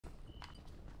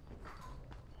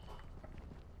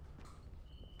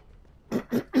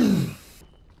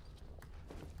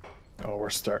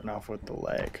starting off with the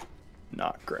lag.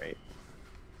 Not great.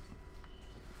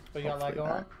 Oh, you got lag Hopefully going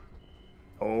on? not.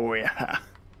 Oh, yeah.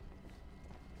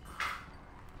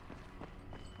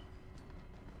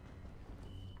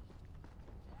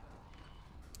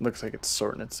 Looks like it's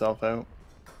sorting itself out.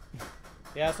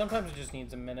 Yeah, sometimes it just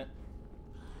needs a minute.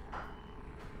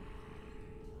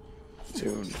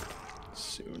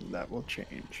 Soon that will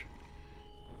change.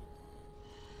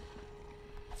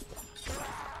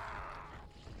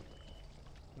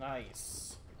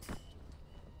 Nice.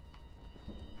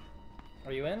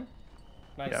 Are you in?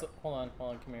 Nice. Yep. Hold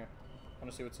on, come here. I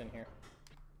want to see what's in here.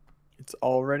 It's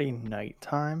already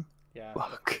nighttime? Yeah.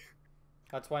 Fuck.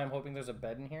 That's why I'm hoping there's a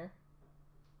bed in here.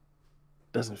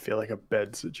 Doesn't feel like a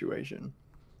bed situation.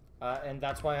 And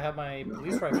that's why I have my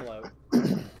police rifle out.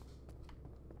 There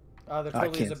I totally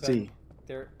is can't a bed. see.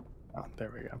 There Oh,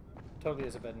 there we go. totally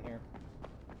is a bed in here.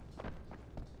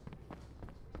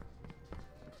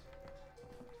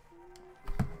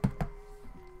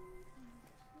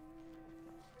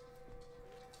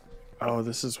 Oh,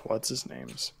 this is what's his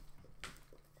name's.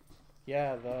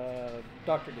 Yeah, the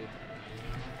doctor dude.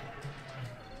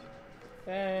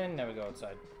 And now we go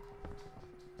outside.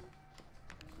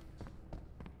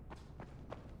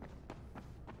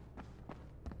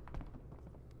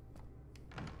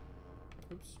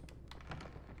 Oops.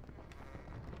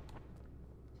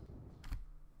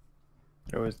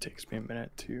 It always takes me a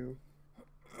minute to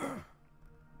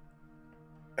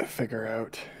figure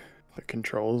out the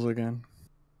controls again.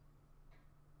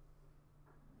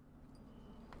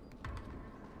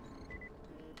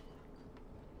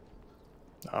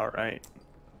 All right.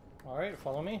 All right,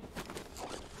 follow me.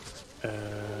 Where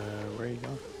are you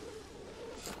going?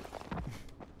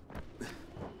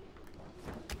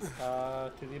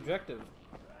 To the objective.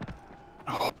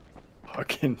 Oh,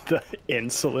 fucking the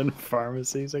insulin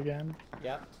pharmacies again.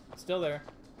 Yeah, still there.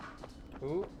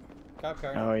 Ooh, cop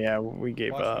car. Oh yeah, we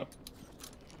gave Watch up. me.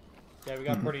 Yeah, we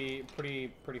got pretty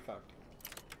fucked.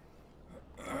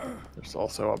 There's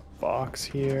also a box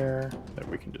here that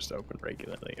we can just open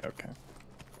regularly. Okay.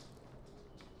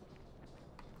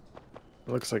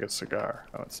 It looks like a cigar.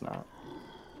 Oh, it's not.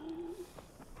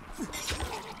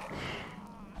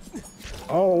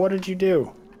 Oh, what did you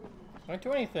do? I don't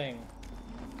do anything.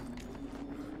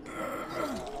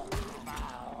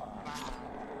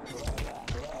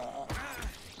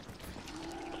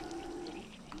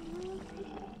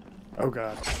 Oh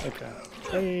god. Okay.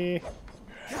 Hey.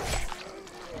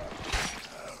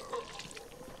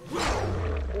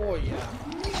 Oh yeah.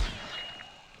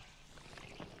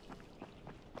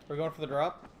 We're going for the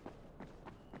drop?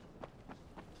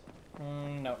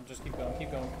 No, just keep going, keep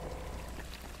going.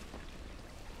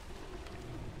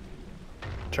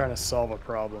 Trying to solve a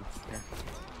problem here.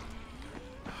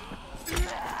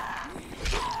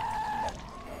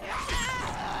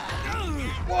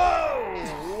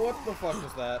 Whoa! What the fuck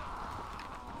is that?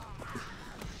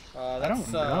 That's I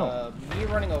don't know. Me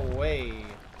running away.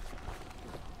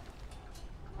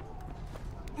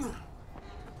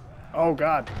 Oh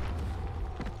god.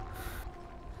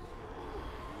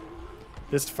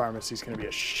 This pharmacy's gonna be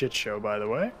a shit show, by the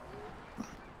way.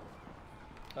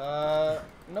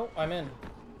 Nope, I'm in.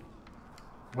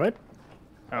 What?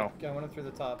 Oh. I went in through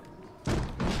the top.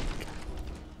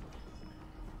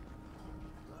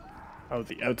 Oh,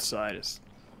 the outside is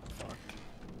fucked.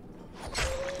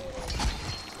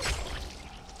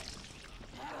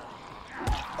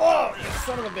 Oh, you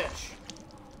son of a bitch!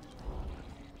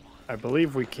 I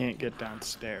believe we can't get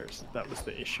downstairs. That was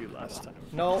the issue last time.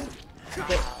 No.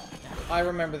 I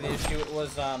remember the issue. It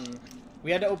was,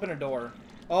 we had to open a door.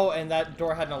 Oh, and that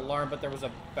door had an alarm, but there was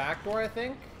a back door, I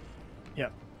think?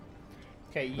 Yep.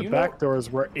 Okay, The back door is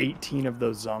where 18 of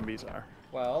those zombies are.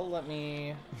 Well, let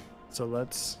me... So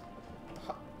let's...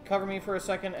 Cover me for a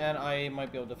second, and I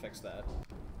might be able to fix that.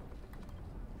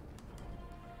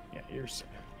 Yeah, you're safe.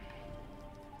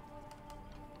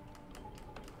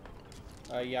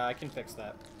 Yeah, I can fix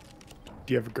that.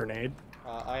 Do you have a grenade?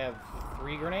 I have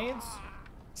 3 grenades.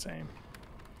 Same.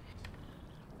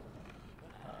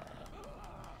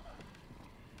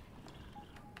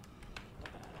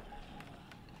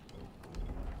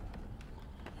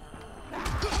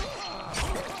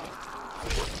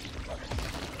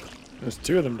 There's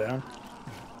 2 of them down.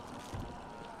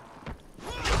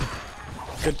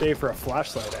 Good day for a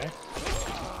flashlight, eh?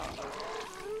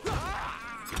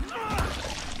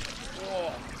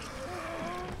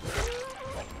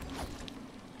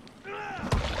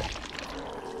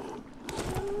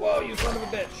 Whoa, you son of a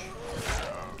bitch!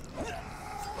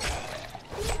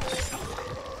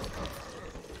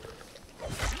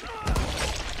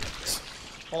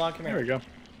 Hold on, come here. There we go.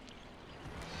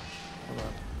 Hold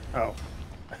on. Oh.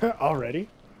 Already?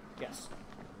 Yes.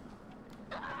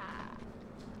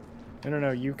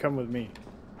 No, you come with me.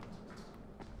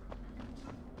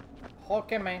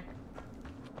 Okay, man.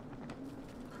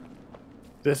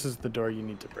 This is the door you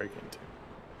need to break into.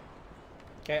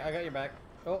 Okay, I got your back.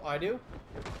 Oh, I do?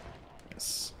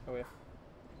 Yes. Oh, yeah.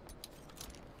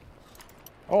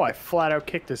 Oh, I flat out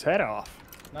kicked his head off.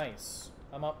 Nice.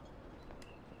 I'm up.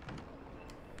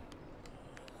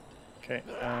 Okay,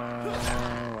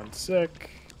 one sec.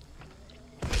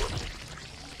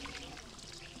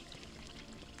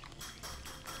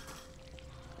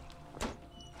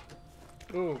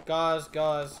 Ooh,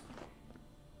 gauze.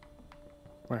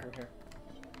 Where? Over here.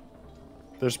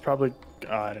 There's probably...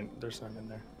 there's none in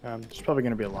there. There's probably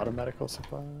going to be a lot of medical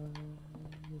supplies.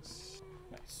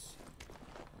 Nice.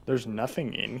 There's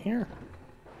nothing in here?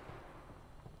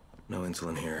 No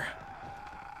insulin here.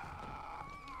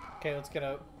 Okay, let's get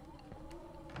out.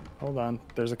 Hold on.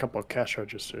 There's a couple of cash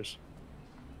registers.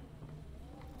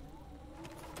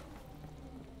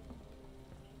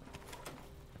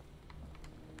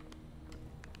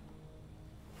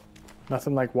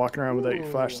 Nothing like walking around without your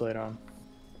Ooh. flashlight on.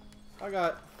 I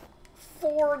got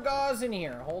 4 gauze in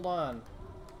here. Hold on.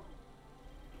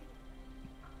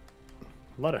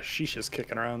 A lot of shishas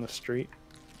kicking around the street.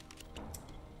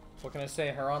 What can I say?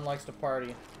 Heron likes to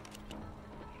party.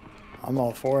 I'm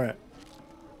all for it.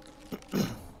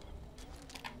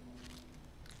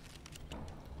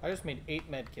 I just made 8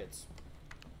 med kits.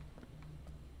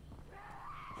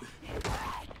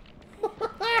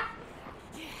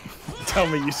 Tell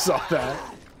me you saw that.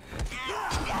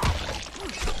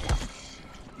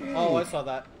 Oh, I saw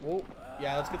that. Whoa.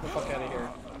 Yeah, let's get the fuck out of here.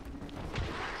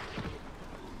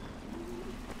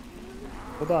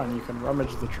 Hold on, you can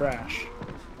rummage the trash.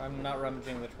 I'm not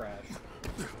rummaging the trash.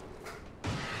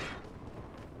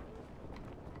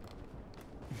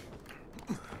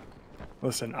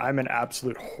 Listen, I'm an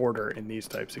absolute hoarder in these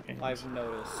types of games. I've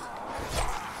noticed.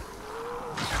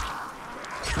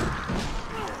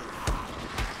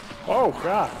 Oh,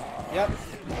 God. Yep.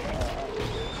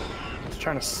 Just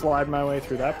trying to slide my way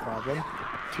through that problem.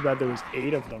 Too bad there was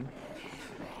 8 of them.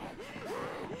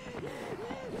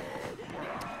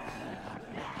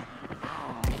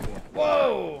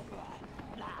 Whoa!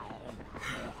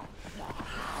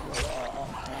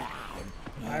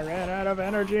 I ran out of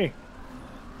energy.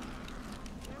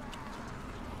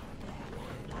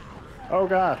 Oh,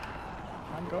 God.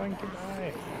 I'm going to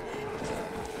die.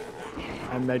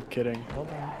 I'm med-kitting. Hold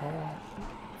on.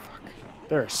 Fuck.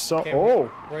 There are so... Okay,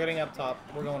 oh! We're getting up top.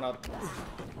 We're going up.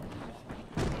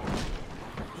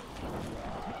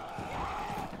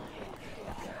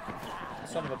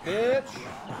 Son of a bitch.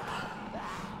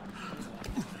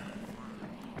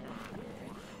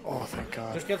 Oh, thank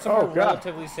God. Just get somewhere oh, God.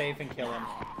 relatively safe and kill him.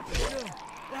 Get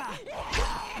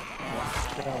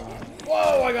out of there.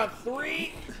 Whoa, I got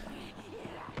 3!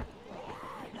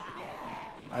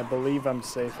 I believe I'm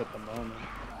safe at the moment.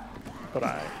 But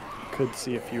I could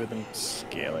see a few of them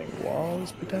scaling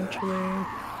walls, potentially.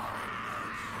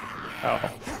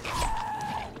 Oh.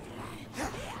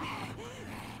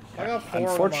 I got 4 of them on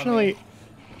Unfortunately... me.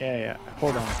 Yeah.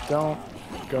 Hold on. Don't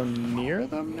go near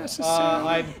them, necessarily.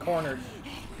 I'm cornered.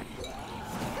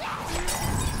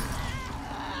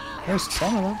 There's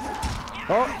some of them.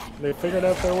 Oh, they figured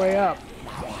out their way up.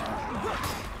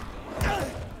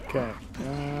 Okay.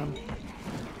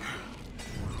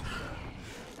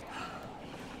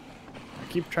 I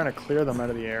keep trying to clear them out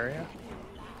of the area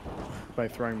by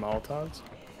throwing Molotovs.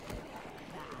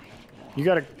 You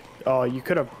gotta... Oh, you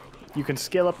could have... You can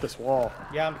scale up this wall.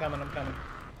 Yeah, I'm coming.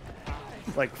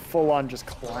 Like, full on just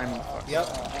climb. Yep,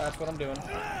 that's what I'm doing.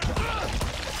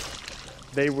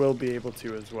 They will be able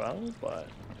to as well, but...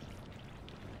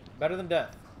 Better than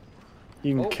death.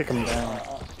 You can kick them down.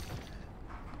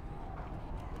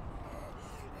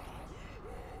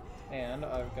 And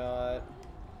I've got...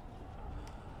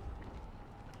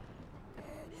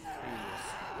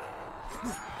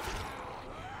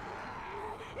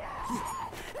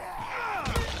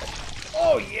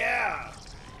 Oh, yeah!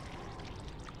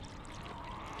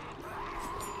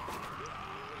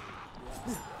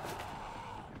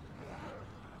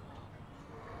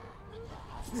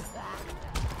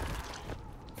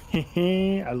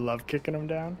 I love kicking them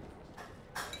down.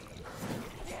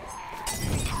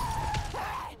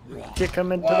 Kick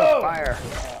them into the fire.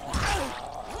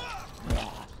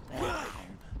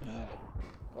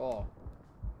 Oh.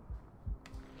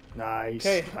 Nice.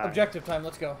 Okay, nice. objective time,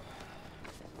 let's go.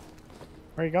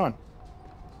 Where are you going?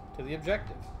 To the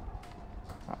objective.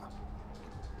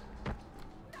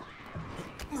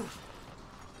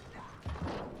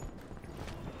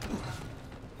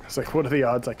 It's like, what are the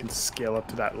odds I can scale up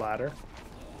to that ladder?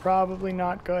 probably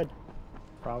not good.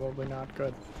 Probably not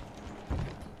good.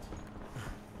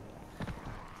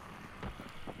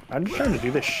 I'm just trying to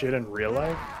do this shit in real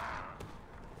life.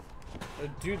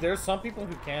 Dude, there's some people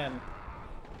who can.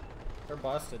 They're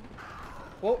busted.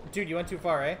 Whoa, dude, you went too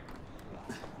far, eh?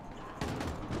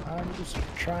 I'm just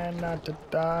trying not to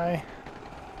die.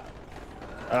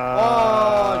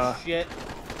 Oh, shit.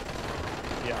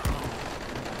 Yeah.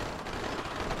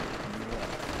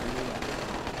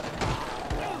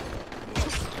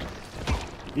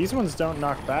 These ones don't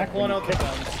knock back. Pulling out the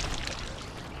guns.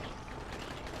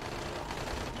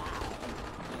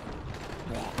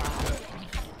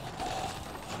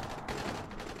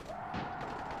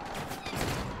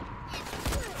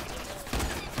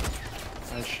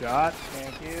 Nice shot.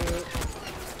 Thank you.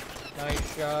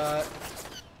 Nice shot.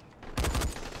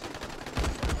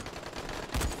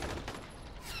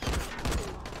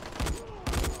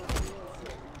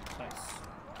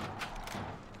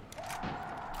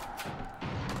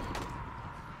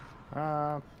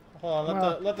 Hold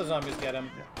on, let the zombies get him.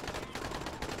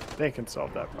 They can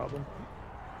solve that problem.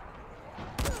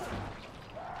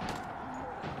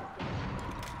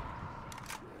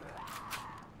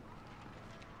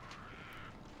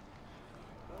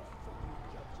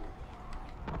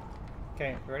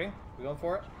 Okay, ready? We going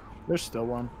for it? There's still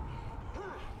one.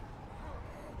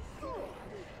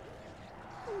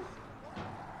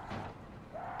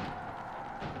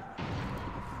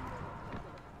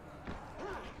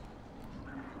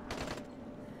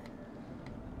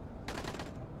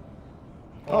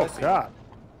 Oh god.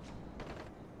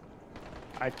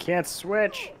 I can't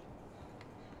switch.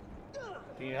 Do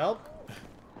you need help?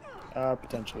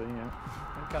 Potentially, yeah.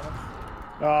 I'm coming.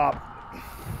 Yeah.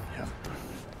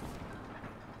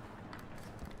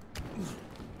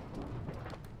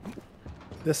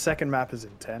 This second map is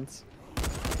intense.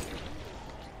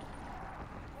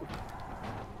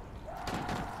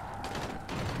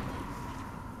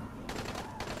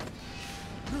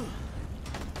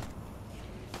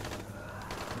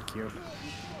 Thank you.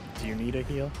 Do you need a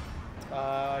heal?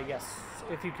 Yes,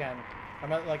 if you can.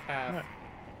 I'm at like half. Yeah.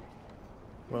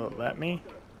 Will it let me?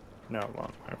 No, it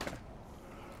won't. Okay.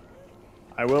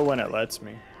 I will when it lets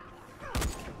me.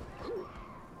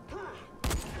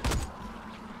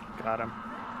 Got him.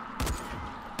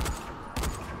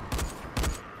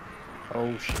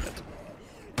 Oh shit.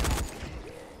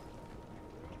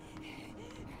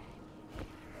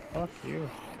 Fuck you.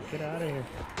 Get out of here.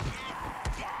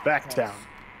 Back down.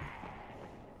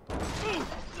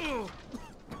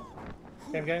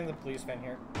 Okay, I'm getting the police van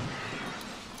here.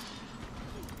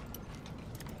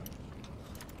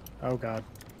 Oh god.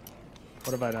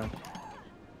 What have I done?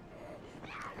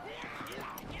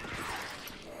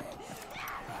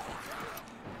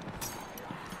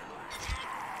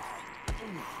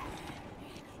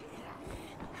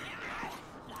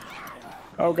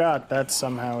 Oh god, that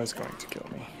somehow is going to kill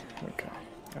me. Okay.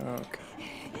 Okay.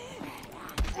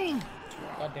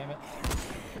 God damn it.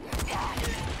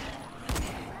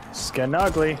 It's getting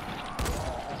ugly.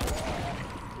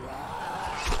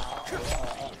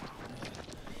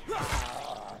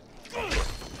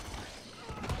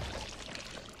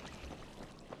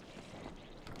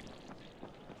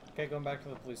 Okay, going back to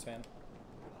the police van.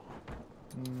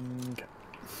 Okay.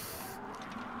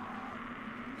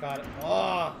 Got it.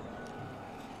 Oh!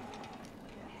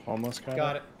 Almost got it.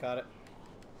 Got it. Got it.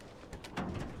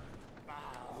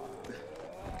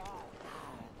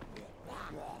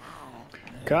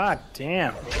 God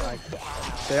damn.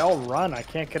 They all run. I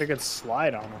can't get a good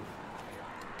slide on them.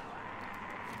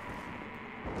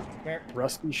 Come here.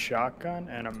 Rusty shotgun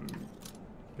and a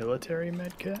military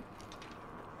med kit.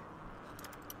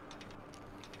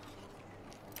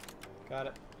 Got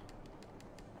it.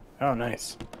 Oh,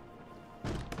 nice.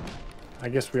 I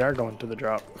guess we are going to the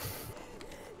drop.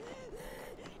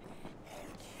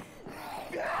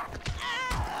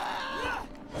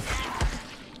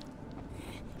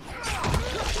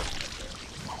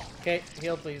 Okay,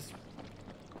 heal please.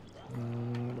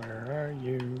 Where are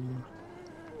you?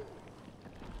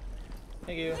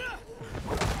 Thank you.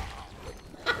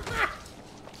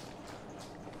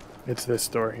 It's this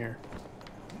door here.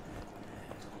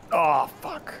 Oh,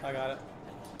 fuck. I got it.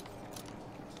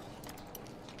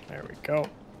 There we go.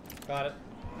 Got it.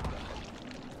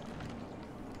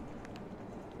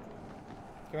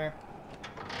 Come here.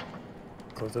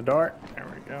 Close the door. There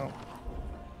we go.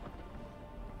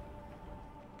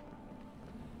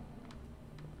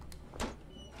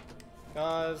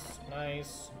 Gauze,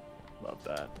 nice. Love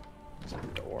that. It's a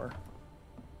door.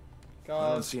 Gauze, I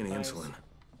don't see any nice. insulin.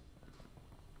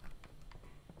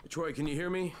 Troy, can you hear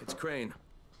me? It's Crane.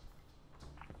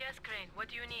 Yes, Crane. What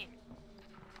do you need?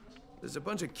 There's a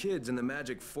bunch of kids in the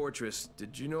Magic Fortress.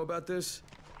 Did you know about this?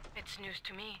 It's news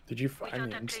to me. Did you We find thought the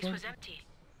that place insulin? was empty.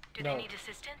 Do No. they need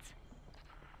assistance?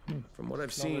 From what I've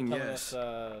No, seen, they're telling yes.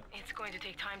 It's going to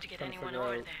take time to get Trying to anyone figure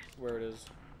over out there. where it is.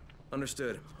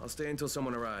 Understood. I'll stay until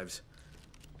someone arrives.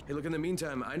 Hey, look, in the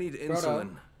meantime, I need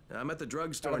insulin. I'm at the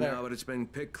drugstore Over there. now, but it's been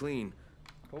picked clean.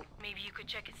 Maybe you could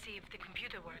check and see if the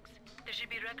computer works. There should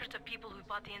be records of people who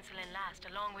bought the insulin last,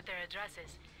 along with their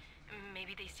addresses.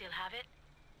 Maybe they still have it?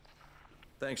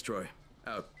 Thanks, Troy.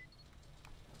 Out.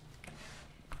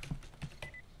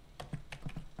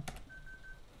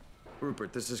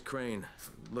 Rupert, this is Crane.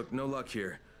 Look, no luck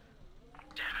here.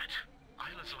 Damn it.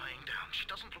 Isla's lying down. She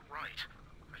doesn't look right.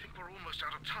 I think we're almost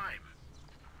out of time.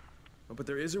 Oh, but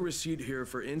there is a receipt here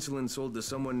for insulin sold to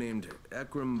someone named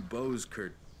Ekram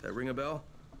Boskert. That ring a bell?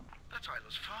 That's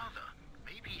Isla's father.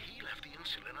 Maybe he left the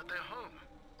insulin at their home.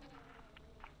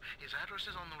 His address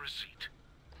is on the receipt.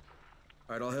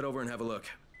 All right, I'll head over and have a look.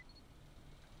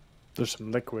 There's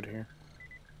some liquid here.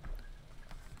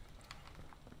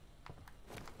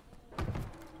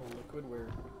 Liquid where?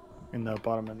 In the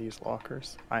bottom of these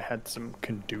lockers. I had some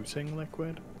conducing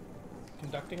liquid.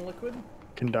 Conducting liquid?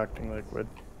 Conducting liquid.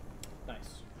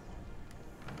 Nice.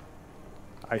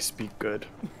 I speak good.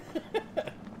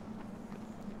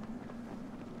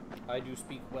 I do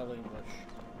speak well English.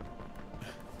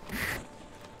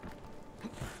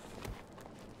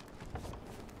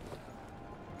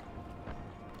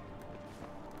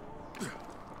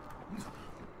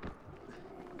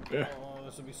 Yeah. Oh,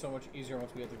 this would be so much easier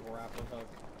once we get the grapple hook.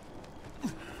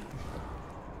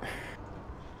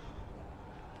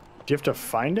 Do you have to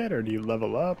find it, or do you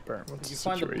level up, or what's You the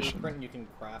find the situation? blueprint and you can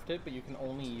craft it, but you can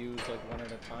only use like one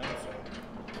at a time, so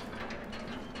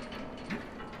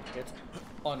it's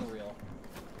unreal.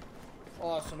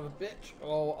 Oh, son of a bitch!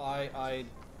 Oh, I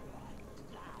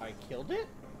killed it.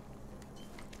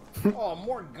 Oh,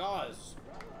 more gauze!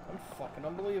 I'm fucking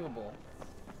unbelievable.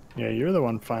 Yeah, you're the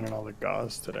one finding all the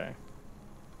gauze today.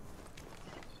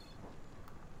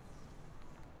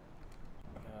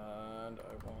 And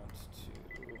I want to.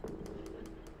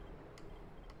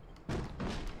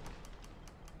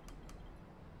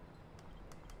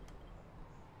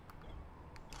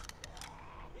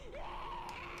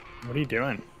 What are you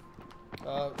doing?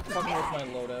 Fucking with my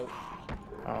loadout.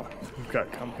 Oh, you've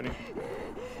got company.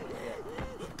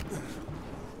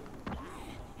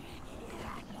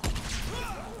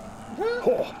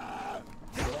 Oh.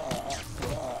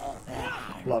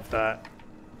 Love that.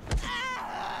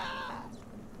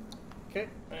 Okay,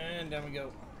 and down we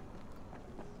go.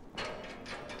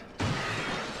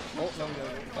 Oh, no, we go.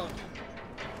 Oh.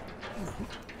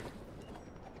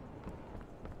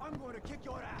 I'm going to kick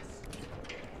your ass.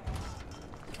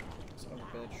 Son of a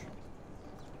bitch.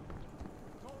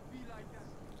 Don't be like that.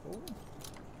 Oh.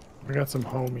 We got some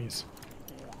homies.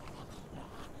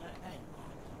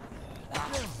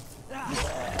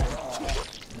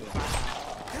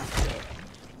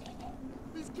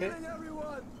 He's killing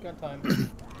everyone. Got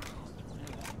time.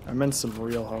 I meant some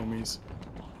real homies.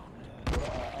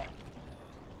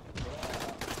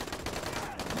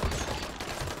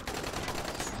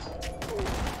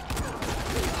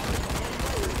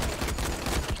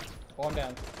 Oh, I'm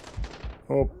down.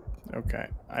 Oh, okay.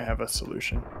 I have a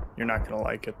solution. You're not gonna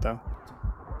like it though.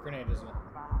 Grenade, isn't it?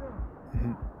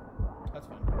 Mhm. That's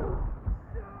fine.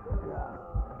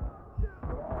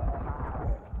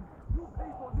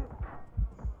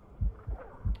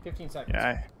 "15 seconds.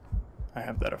 Yeah, I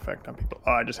have that effect on people.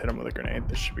 Oh, I just hit him with a grenade.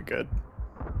 This should be good.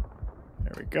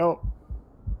 There we go.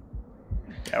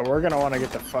 Yeah, we're gonna want to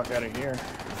get the fuck out of here.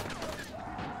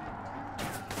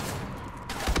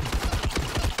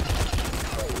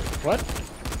 What?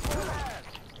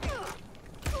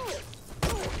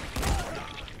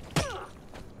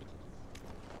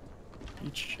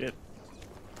 Eat shit,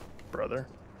 brother.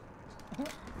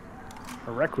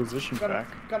 A requisition pack.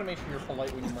 Gotta make sure you're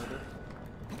polite when you murder.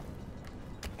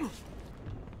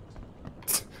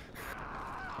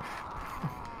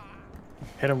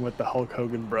 Hit him with the Hulk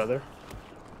Hogan brother.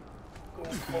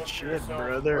 Eat shit,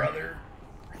 brother.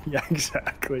 Yeah,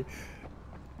 exactly.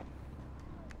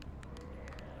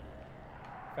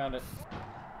 Found it.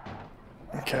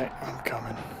 Okay, I'm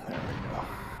coming. There we go.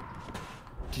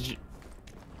 Did you?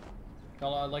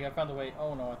 No, like I found the way.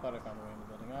 Oh no, I thought I found the way in the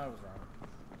building. I was wrong.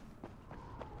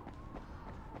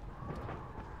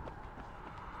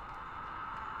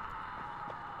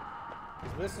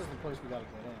 This is the place we gotta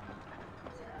get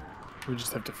in. We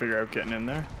just have to figure out getting in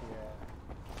there.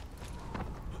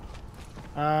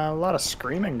 Yeah. A lot of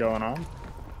screaming going on.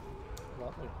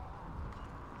 Lovely.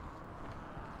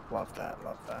 Love that,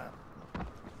 love that.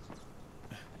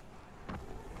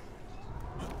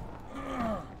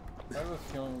 I have a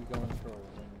feeling we're going through a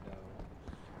window.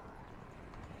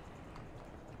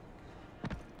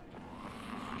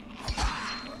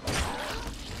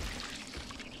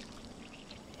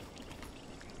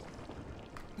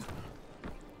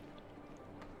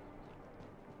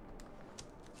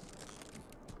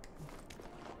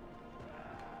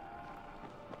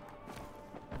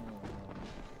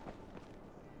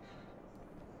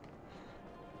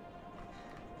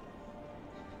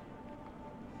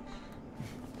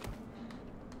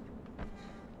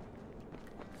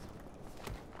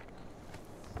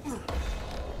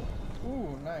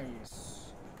 Ooh,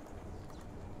 nice.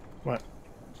 What?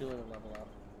 Julia level up.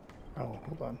 Oh,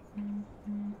 hold on.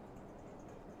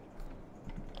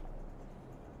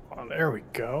 Oh, there we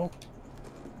go.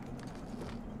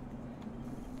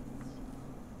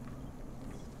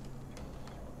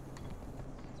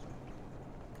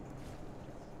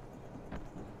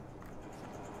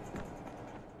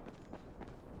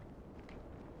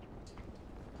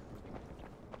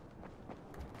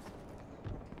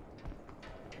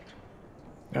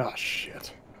 Oh,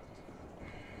 shit.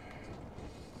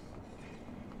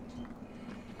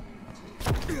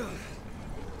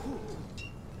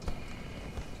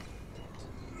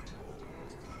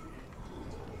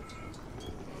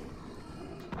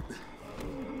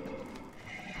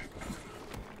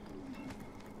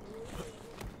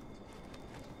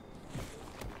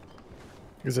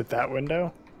 Is it that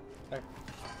window? Oh,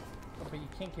 but you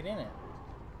can't get in it.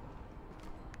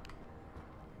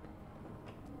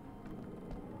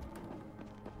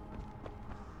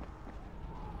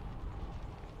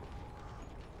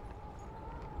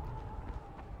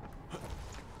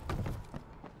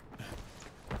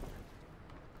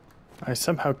 I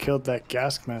somehow killed that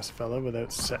gas mask fella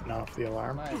without setting off the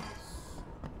alarm. Nice.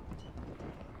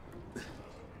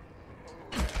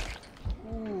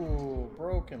 Ooh,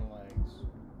 broken legs.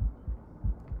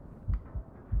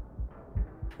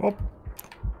 Oh.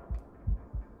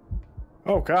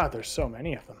 Oh god, there's so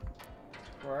many of them.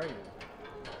 Where are you?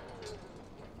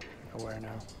 Where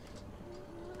now?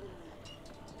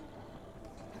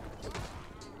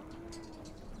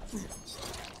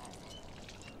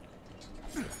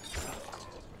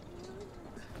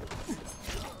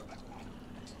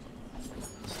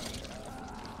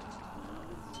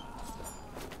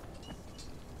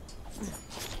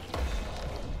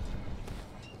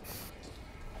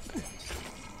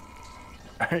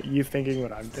 Are you thinking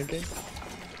what I'm thinking?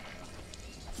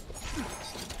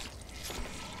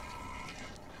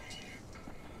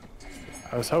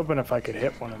 I was hoping if I could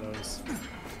hit one of those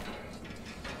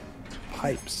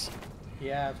pipes,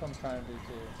 Yeah, that's what I'm trying to do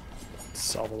too. it'd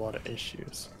solve a lot of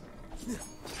issues.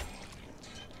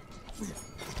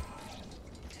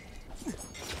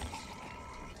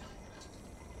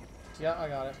 Yeah, I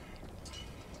got it.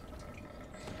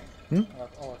 Hmm?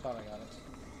 Oh, I thought I got it.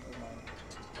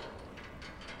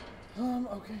 Never mind.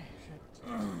 Okay, shit.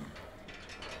 Oh,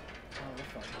 the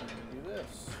fuck can we do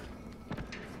this?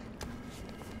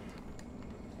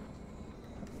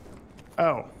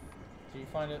 Oh, Do you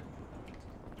find it?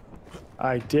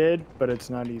 I did, but it's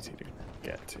not easy to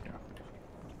get to.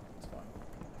 It's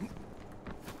fine.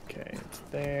 Okay, it's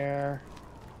there.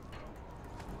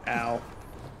 Ow.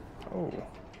 Oh.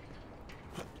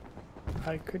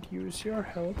 I could use your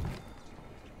help.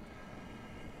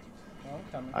 Oh,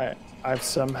 I'm coming. I've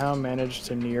somehow managed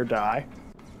to near die.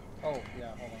 Oh,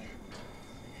 yeah, hold on.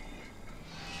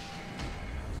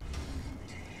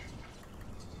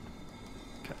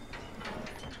 Okay.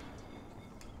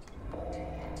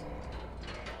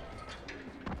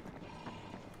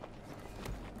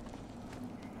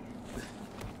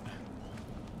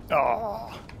 Oh.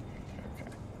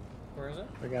 Okay. Where is it?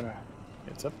 We gotta.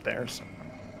 It's up there somewhere.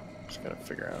 Just gotta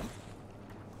figure out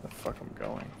where the fuck I'm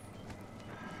going.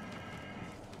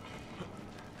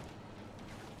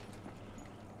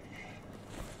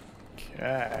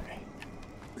 Okay.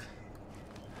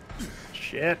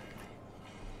 Shit.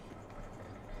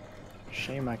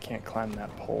 Shame I can't climb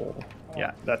that pole.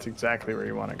 Yeah, that's exactly where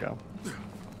you want to go.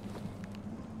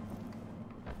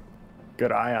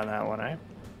 Good eye on that one, eh?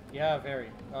 Yeah, very.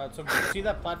 So, do you see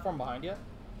that platform behind you?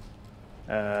 Looks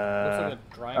like a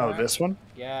drying Oh, rack. this one?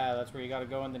 Yeah, that's where you gotta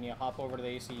go, and then you hop over to the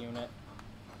AC unit, and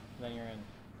then you're in.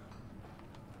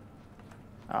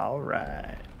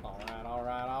 Alright. Alright,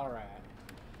 alright, alright.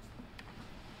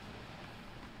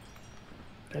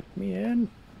 Let me in.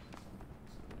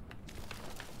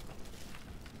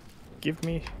 Give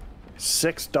me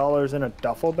 $6 in a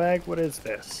duffel bag? What is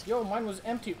this? Yo, mine was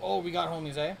empty. Oh, we got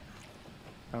homies, eh?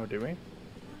 Oh, do we?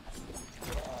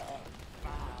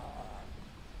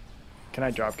 Can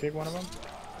I dropkick one of them?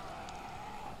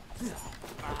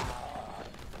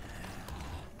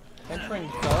 entering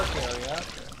dark area.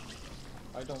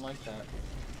 I don't like that.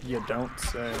 You don't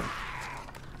say.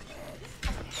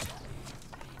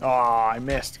 Oh, I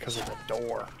missed because of the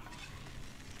door.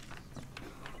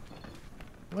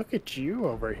 Look at you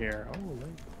over here. Oh, look.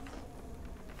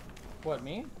 What,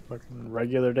 me? Fucking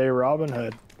regular day Robin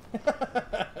Hood.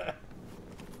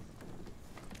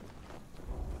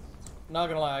 Not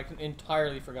gonna lie, I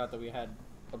entirely forgot that we had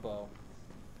a bow.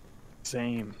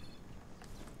 Same.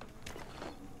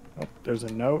 Oh, there's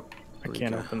a note. I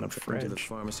can't Rika, open the I'm going to the fridge.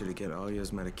 pharmacy to get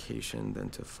Alia's medication, then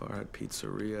to Farhat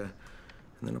Pizzeria, and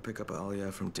then I'll pick up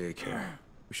Alia from daycare.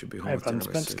 We should be home I have at 10 by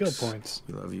unspent 6. skill points.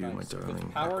 We love you, my Nice. darling.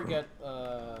 Power Ekram. get,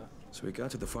 So we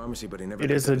got to the pharmacy, but he never It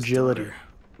picked is up his agility. daughter.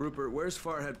 Rupert, where's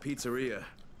Farhat Pizzeria?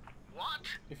 What?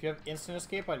 if you have instant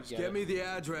escape, I'd get Get it. me the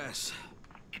address.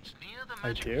 It's near the I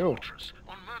Magic do. Fortress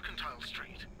on Mercantile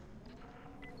Street.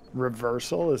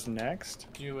 Reversal is next.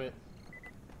 Do it.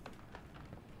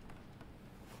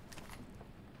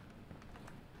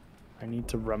 I need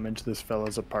to rummage this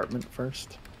fellow's apartment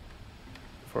first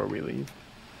before we leave.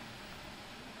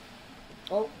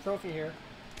 Oh, trophy here.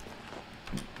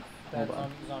 That Hold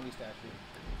on. zombie statue.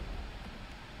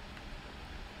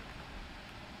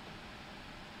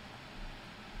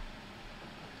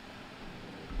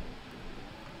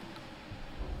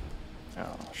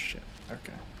 Oh shit.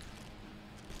 Okay.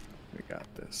 We got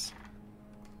this.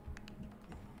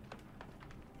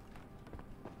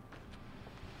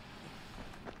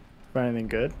 Find anything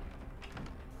good?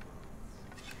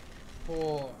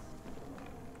 Oh.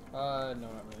 No, not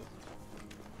really.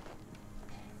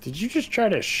 Did you just try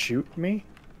to shoot me?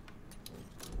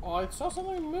 Oh, I saw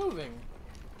something moving.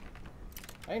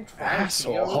 I ain't trying to shoot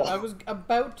you. Asshole. I was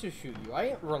about to shoot you. I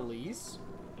ain't release.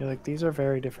 You're like, these are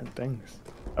very different things.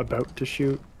 About to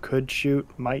shoot, could shoot,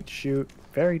 might shoot.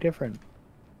 Very different.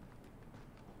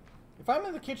 If I'm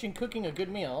in the kitchen cooking a good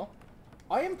meal,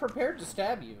 I am prepared to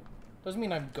stab you. Doesn't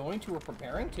mean I'm going to or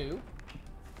preparing to.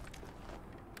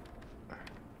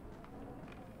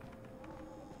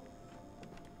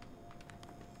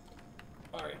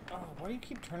 Alright. Oh, why do you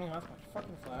keep turning off my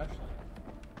fucking flashlight?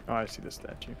 Oh, I see the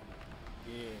statue.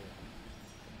 Yeah.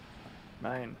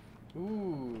 Mine.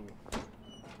 Ooh.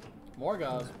 More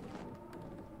gauze.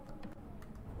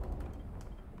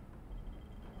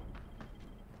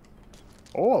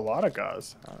 Oh, a lot of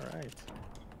gauze. Alright.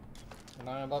 And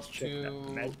I'm up Check that to...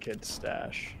 medkit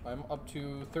stash. I'm up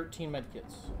to 13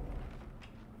 medkits.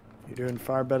 You're doing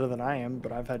far better than I am,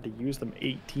 but I've had to use them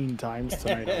 18 times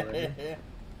tonight already.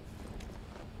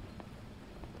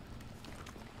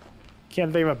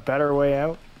 Can't think of a better way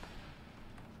out?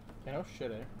 You know,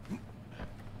 shit, eh?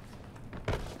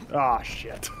 Ah,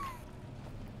 shit.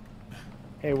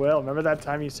 Hey, Will, remember that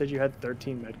time you said you had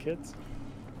 13 medkits?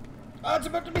 Oh, it's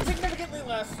about to be significantly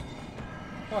less!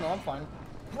 Oh, no, I'm fine.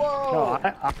 No, Whoa!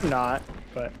 I'm not,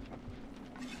 but...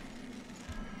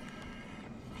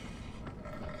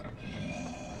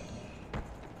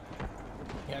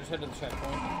 Yeah, just head to the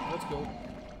checkpoint. Let's go.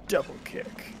 Double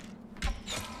kick.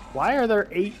 Why are there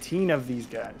 18 of these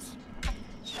guys?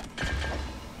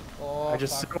 Oh, I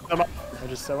just fuck. set them up. I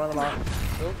just set one of them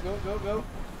off. Go, go, go, go.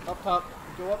 Up top.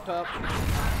 Go up top.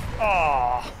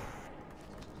 Oh.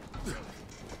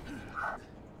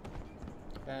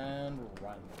 And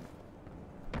run.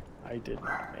 I did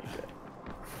not make it.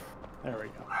 There we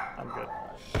go. I'm good.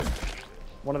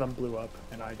 One of them blew up,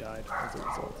 and I died as a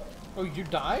result. Oh, you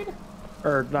died?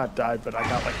 Or, not died, but I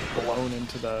got, like, blown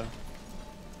into the...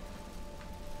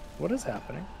 What is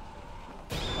happening?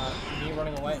 Me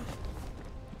running away.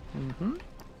 Mm-hmm.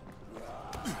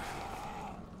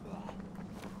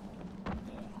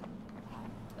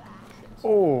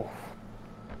 Oh.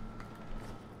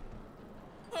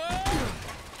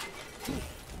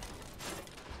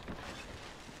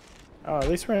 Oh, at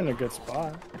least we're in a good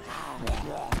spot.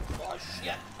 Oh,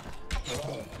 shit.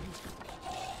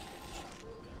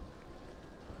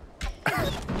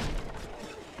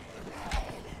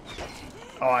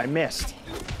 Oh, I missed.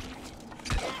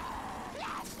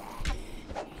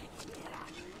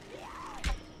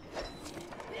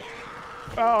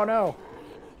 Oh, no.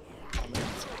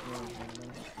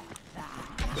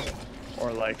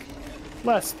 Or like,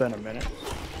 less than a minute.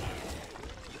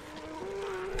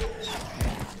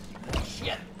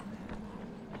 Shit.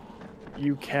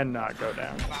 You cannot go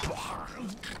down.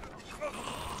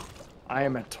 I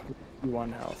am at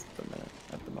 21 health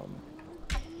at the moment.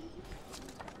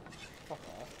 Fuck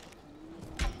off.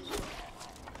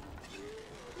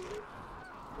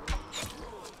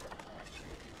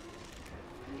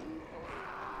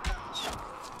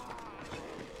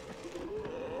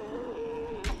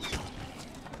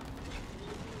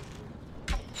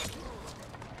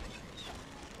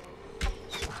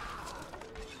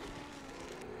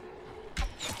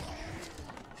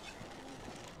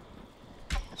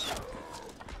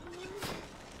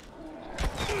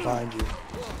 Behind you.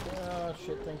 Oh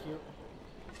shit, thank you.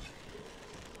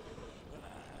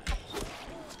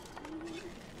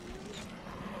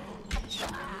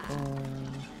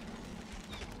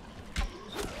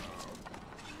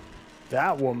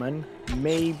 That woman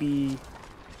may be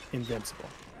invincible.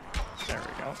 There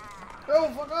we go. Oh,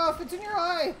 fuck off! It's in your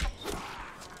eye!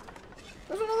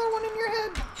 There's another one in your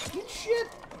head! Eat shit!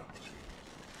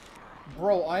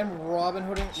 Bro, I'm Robin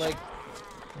Hooding, like,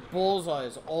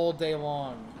 bullseyes all day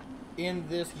long. In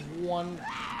this one...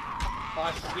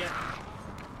 Oh, shit.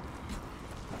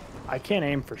 I can't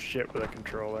aim for shit with a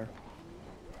controller.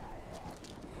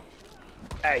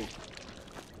 Hey!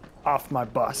 Off my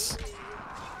bus.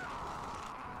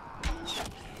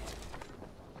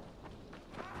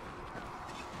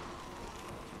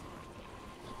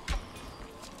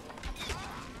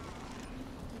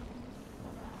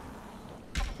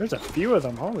 There's a few of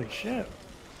them, holy shit.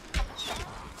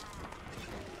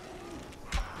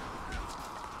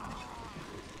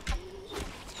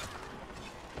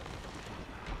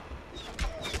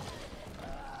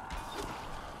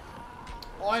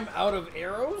 Oh, I'm out of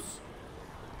arrows?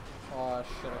 Oh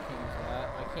shit, I can't use that.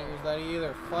 I can't use that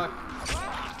either. Fuck.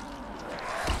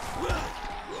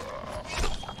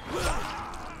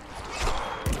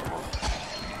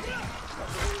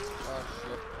 Oh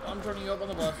shit. I'm turning you up on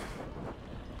the bus.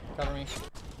 Cover me.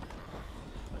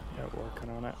 Yeah, working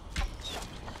on it.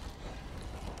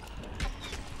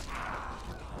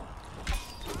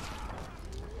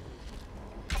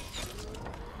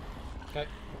 Okay.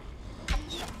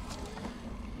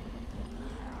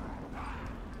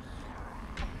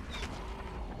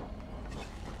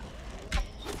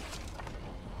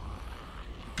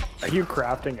 Are you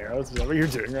crafting arrows? Is that what you're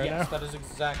doing right Yes, now? that is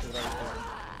exactly what I was doing.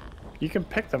 You can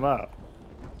pick them up.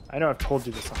 I know I've told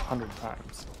you this 100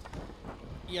 times.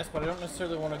 Yes, but I don't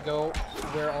necessarily want to go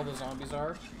where all the zombies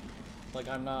are. Like,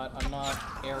 I'm not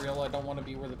aerial. I don't want to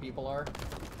be where the people are.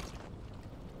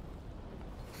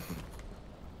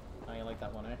 Oh, you like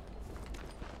that one, eh?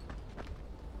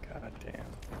 God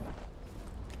damn.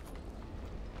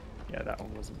 Yeah, that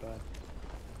one wasn't bad.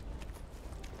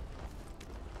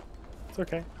 It's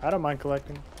okay. I don't mind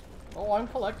collecting. Oh, I'm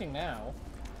collecting now.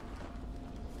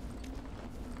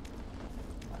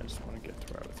 I just want to get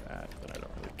to where I was at, but I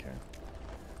don't really care.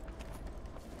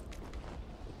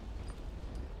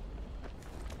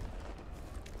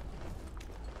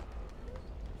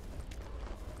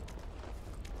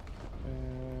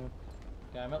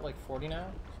 Yeah, I'm at like 40 now,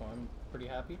 so I'm pretty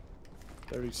happy.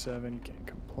 37, can't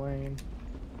complain.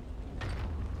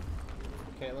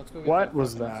 Okay, let's go get What that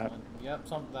was fucking that? excellent.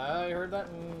 Yep, I heard that,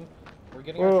 and we're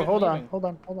getting our Whoa, shit hold on, moving. hold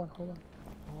on, hold on, hold on.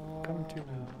 Oh, Come to me.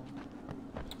 no.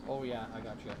 Oh yeah, I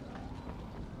got you.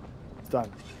 It's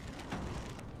done.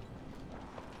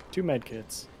 2 med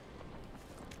kits.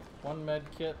 1 med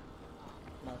kit.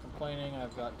 Not complaining.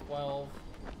 I've got 12.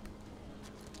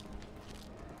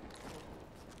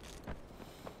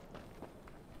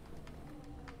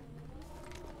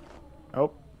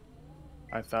 Oh.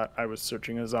 I thought I was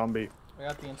searching a zombie. I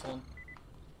got the insulin.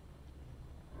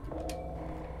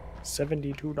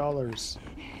 $72.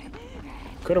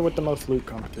 Could have with the most loot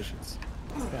competitions.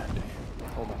 God damn.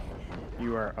 Hold on.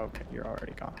 You are okay. You're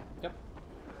already gone. Yep.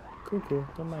 Cool, cool.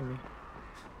 Don't mind me.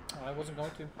 I wasn't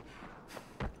going to.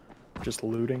 Just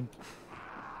looting.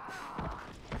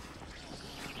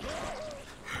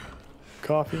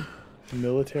 Coffee.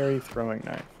 Military throwing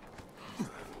knife.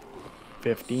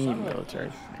 15 Son of a military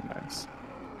bitch. throwing knives.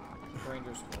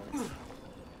 Rangers score.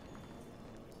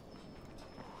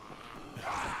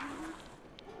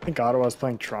 I think Ottawa's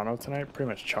playing Toronto tonight. Pretty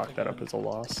much chalked that up as a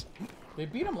loss. They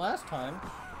beat him last time.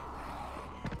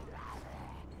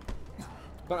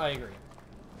 But I agree.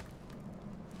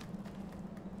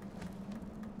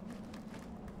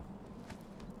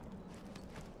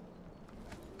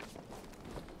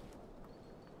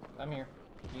 I'm here.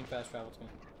 You can fast travel to me.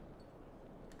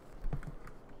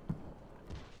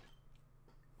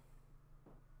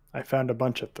 I found a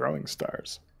bunch of throwing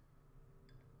stars.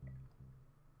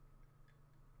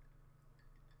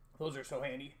 Those are so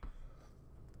handy.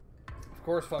 Of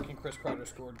course fucking Chris Kreider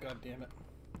scored, god damn it.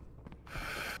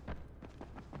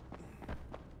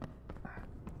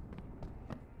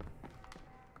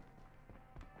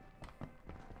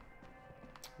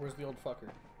 Where's the old fucker?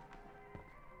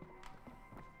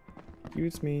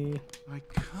 Excuse me. I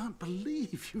can't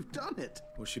believe you've done it.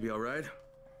 Will she be all right?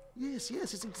 Yes,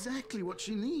 it's exactly what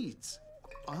she needs.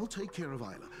 I'll take care of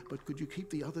Isla, but could you keep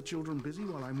the other children busy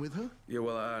while I'm with her? Yeah,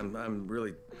 well, I'm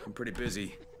pretty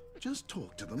busy. Just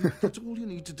talk to them. That's all you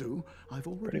need to do. I've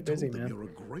already Pretty busy, told them man. you're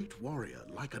a great warrior,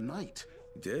 like a knight.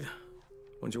 You did?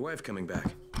 When's your wife coming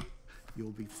back?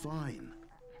 You'll be fine.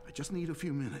 I just need a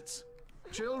few minutes.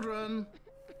 Children!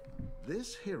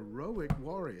 This heroic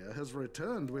warrior has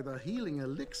returned with a healing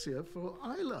elixir for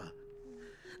Isla.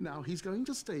 Now he's going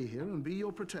to stay here and be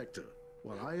your protector,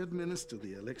 while I administer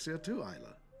the elixir to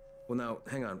Isla. Well, now,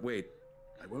 hang on, wait.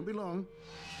 I won't be long.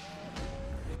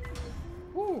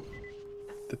 Woo!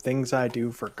 The things I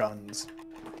do for guns.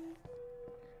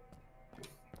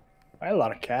 I had a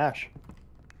lot of cash.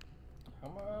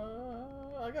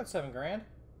 I got 7 grand.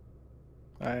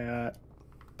 I got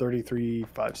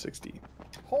 33,560.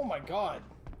 Oh my god.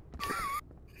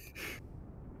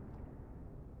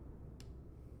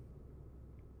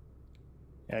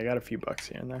 Yeah, I got a few bucks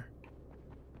here and there.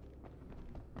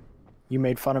 You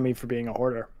made fun of me for being a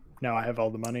hoarder. Now I have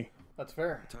all the money. That's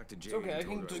fair. Talked to It's Jade okay, I and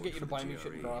told can her just I get you to worked buy for me the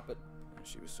shit and GRE. drop it.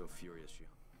 She was so furious.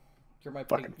 You're my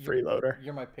Fucking piggy, freeloader.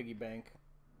 You're my piggy bank.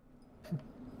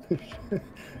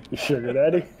 You sugar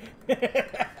daddy?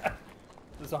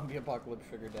 The zombie apocalypse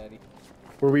sugar daddy.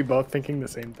 Were we both thinking the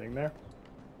same thing there?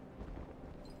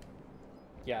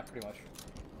 Yeah, pretty much.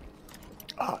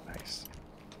 Ah, nice.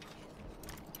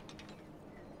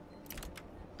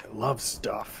 I love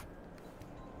stuff.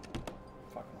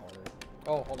 Fucking hoarder.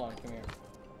 Oh, hold on, come here.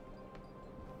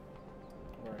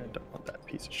 Where are I you? don't want that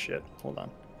piece of shit. Hold on.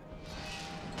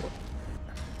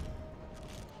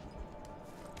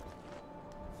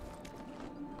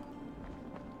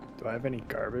 Do I have any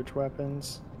garbage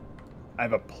weapons? I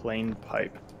have a plain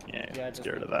pipe. Yeah, let's just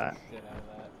get rid of get that. shit out of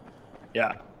that.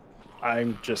 Yeah.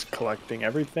 I'm just collecting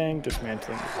everything,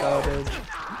 dismantling the garbage.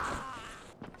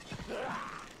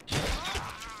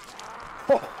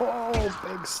 Oh,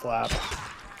 big slap.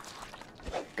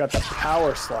 Got the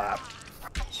power slap.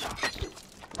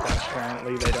 That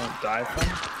apparently they don't die from.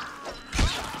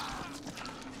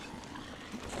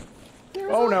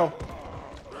 Oh no!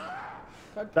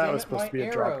 God That damn was it, supposed my to be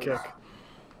a drop arrows. kick.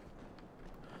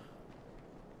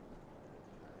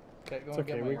 Okay, go It's and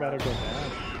get okay, my we gotta go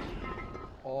down.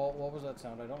 Oh, what was that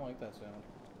sound? I don't like that sound.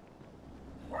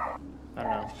 I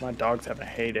don't know. My dog's having a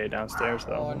heyday downstairs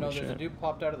though. Oh Holy no, there's a shit. dude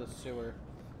popped out of the sewer.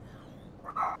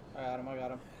 I got him, I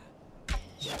got him.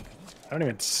 I don't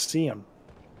even see him.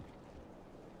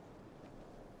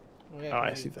 Well, yeah, Oh, I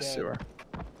 'cause see he's the dead. sewer.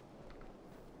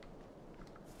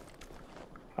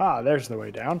 Ah, there's the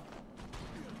way down.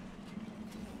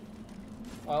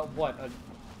 What? A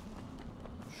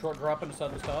short drop and a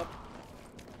sudden stop?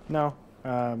 No.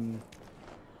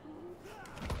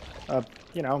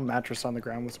 You know, mattress on the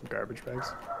ground with some garbage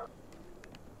bags.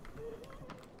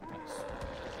 Nice.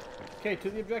 Okay, to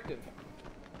the objective.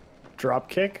 Drop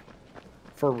kick?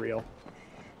 For real.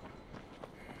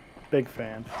 Big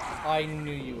fan. I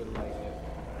knew you would like it.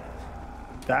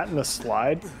 That and the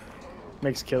slide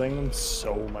makes killing them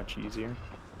so much easier.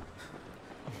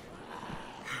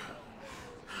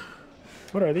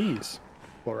 What are these?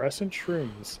 Fluorescent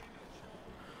shrooms.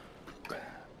 Are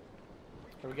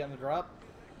we getting the drop?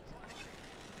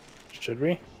 Should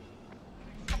we?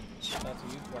 That's a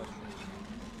huge question.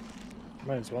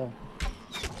 Might as well.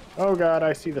 Oh god,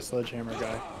 I see the sledgehammer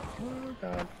guy. Oh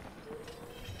god.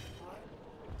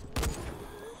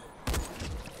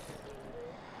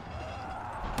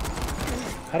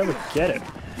 How do we get it?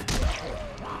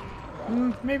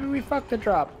 Maybe we fucked the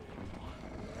drop.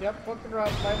 Yep, fuck the drop.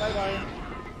 Bye, bye, bye.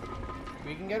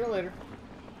 We can get it later.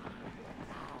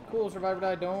 Cool, survivor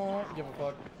die. Don't give a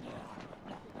fuck.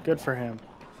 Good for him.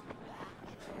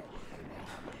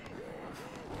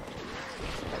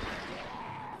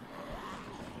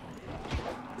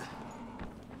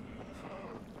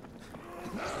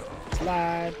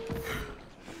 Slide.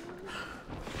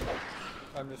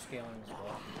 I'm just scaling as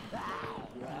well.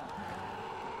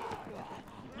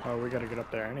 Oh, we gotta get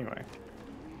up there anyway.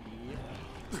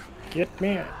 Get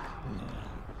me.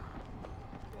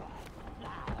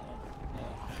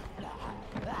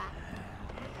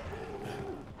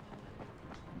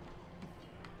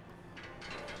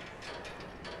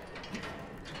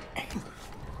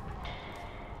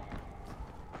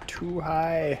 Too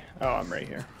high. Oh, I'm right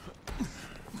here.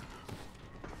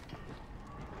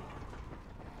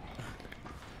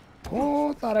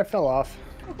 Oh, thought I fell off.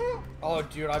 Oh,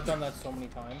 dude, I've done that so many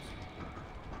times.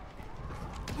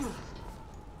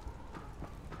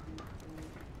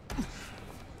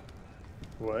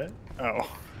 What?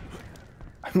 Oh.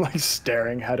 I'm like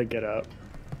staring how to get up.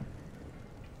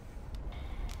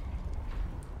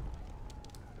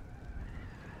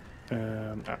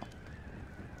 Oh.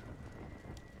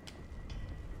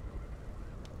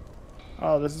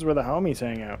 Oh, this is where the homies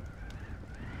hang out.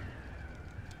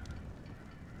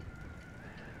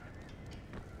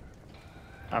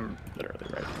 I'm literally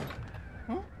right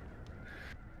here.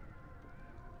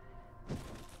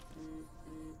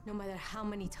 No matter how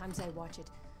many times I watch it,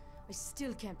 I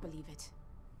still can't believe it.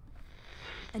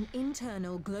 An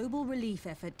internal global relief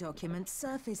effort document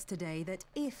surfaced today that,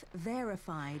 if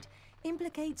verified,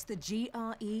 implicates the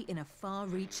GRE in a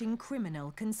far-reaching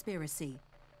criminal conspiracy.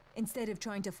 Instead of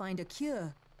trying to find a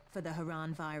cure for the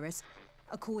Haran virus,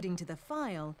 according to the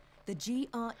file, the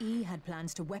GRE had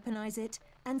plans to weaponize it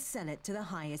and sell it to the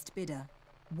highest bidder.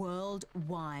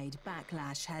 Worldwide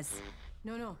backlash has...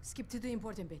 No, skip to the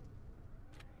important bit.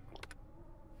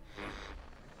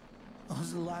 I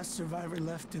was the last survivor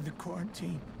left in the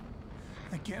quarantine.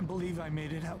 I can't believe I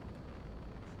made it out.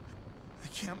 I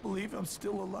can't believe I'm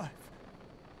still alive.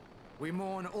 We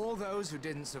mourn all those who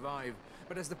didn't survive,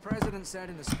 but as the President said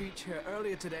in a speech here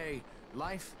earlier today,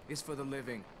 life is for the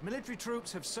living. Military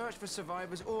troops have searched for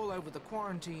survivors all over the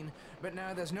quarantine, but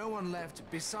now there's no one left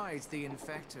besides the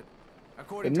infected.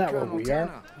 According to Colonel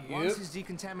Tanner, once his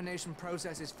decontamination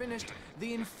process is finished,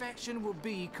 the infection will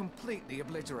be completely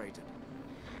obliterated.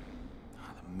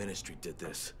 The Ministry did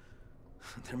this.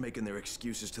 They're making their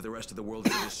excuses to the rest of the world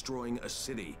for destroying a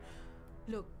city.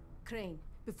 Look, Crane,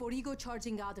 before you go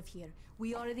charging out of here,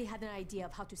 we already had an idea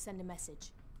of how to send a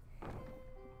message.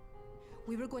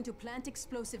 We were going to plant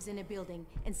explosives in a building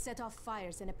and set off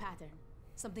fires in a pattern.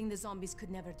 Something the zombies could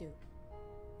never do.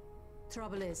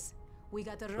 Trouble is, we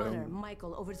got the runner,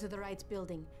 Michael, over to the right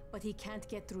building, but he can't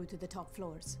get through to the top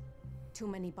floors. Too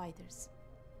many biters.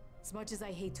 As much as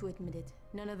I hate to admit it,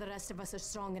 none of the rest of us are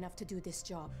strong enough to do this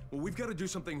job. Well, we've got to do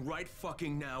something right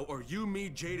fucking now, or you, me,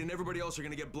 Jade, and everybody else are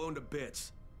gonna get blown to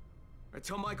bits. I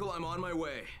tell Michael I'm on my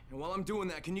way, and while I'm doing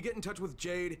that, can you get in touch with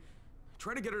Jade?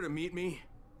 Try to get her to meet me.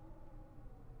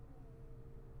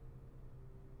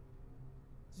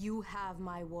 You have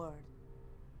my word.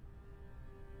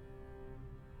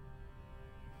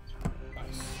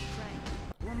 Frank,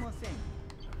 one more thing.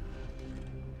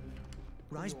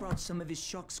 Rise brought some of his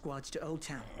shock squads to Old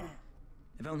Town.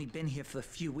 They've only been here for a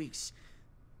few weeks,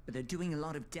 but they're doing a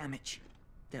lot of damage.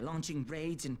 They're launching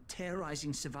raids and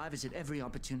terrorizing survivors at every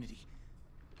opportunity.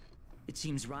 It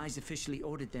seems Rise officially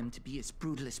ordered them to be as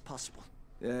brutal as possible.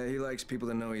 Yeah, he likes people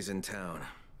to know he's in town.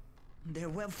 They're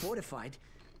well fortified.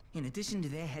 In addition to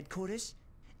their headquarters,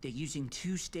 they're using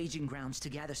 2 staging grounds to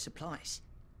gather supplies.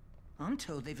 I'm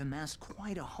told they've amassed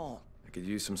quite a haul. I could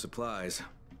use some supplies.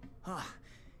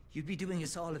 You'd be doing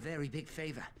us all a very big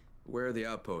favor. Where are the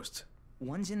outposts?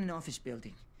 One's in an office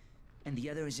building, and the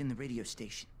other is in the radio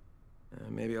station.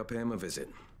 Maybe I'll pay him a visit.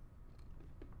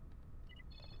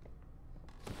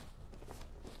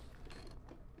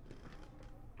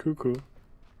 Cuckoo.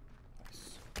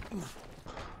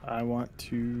 I want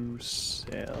to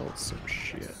sell some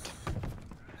shit.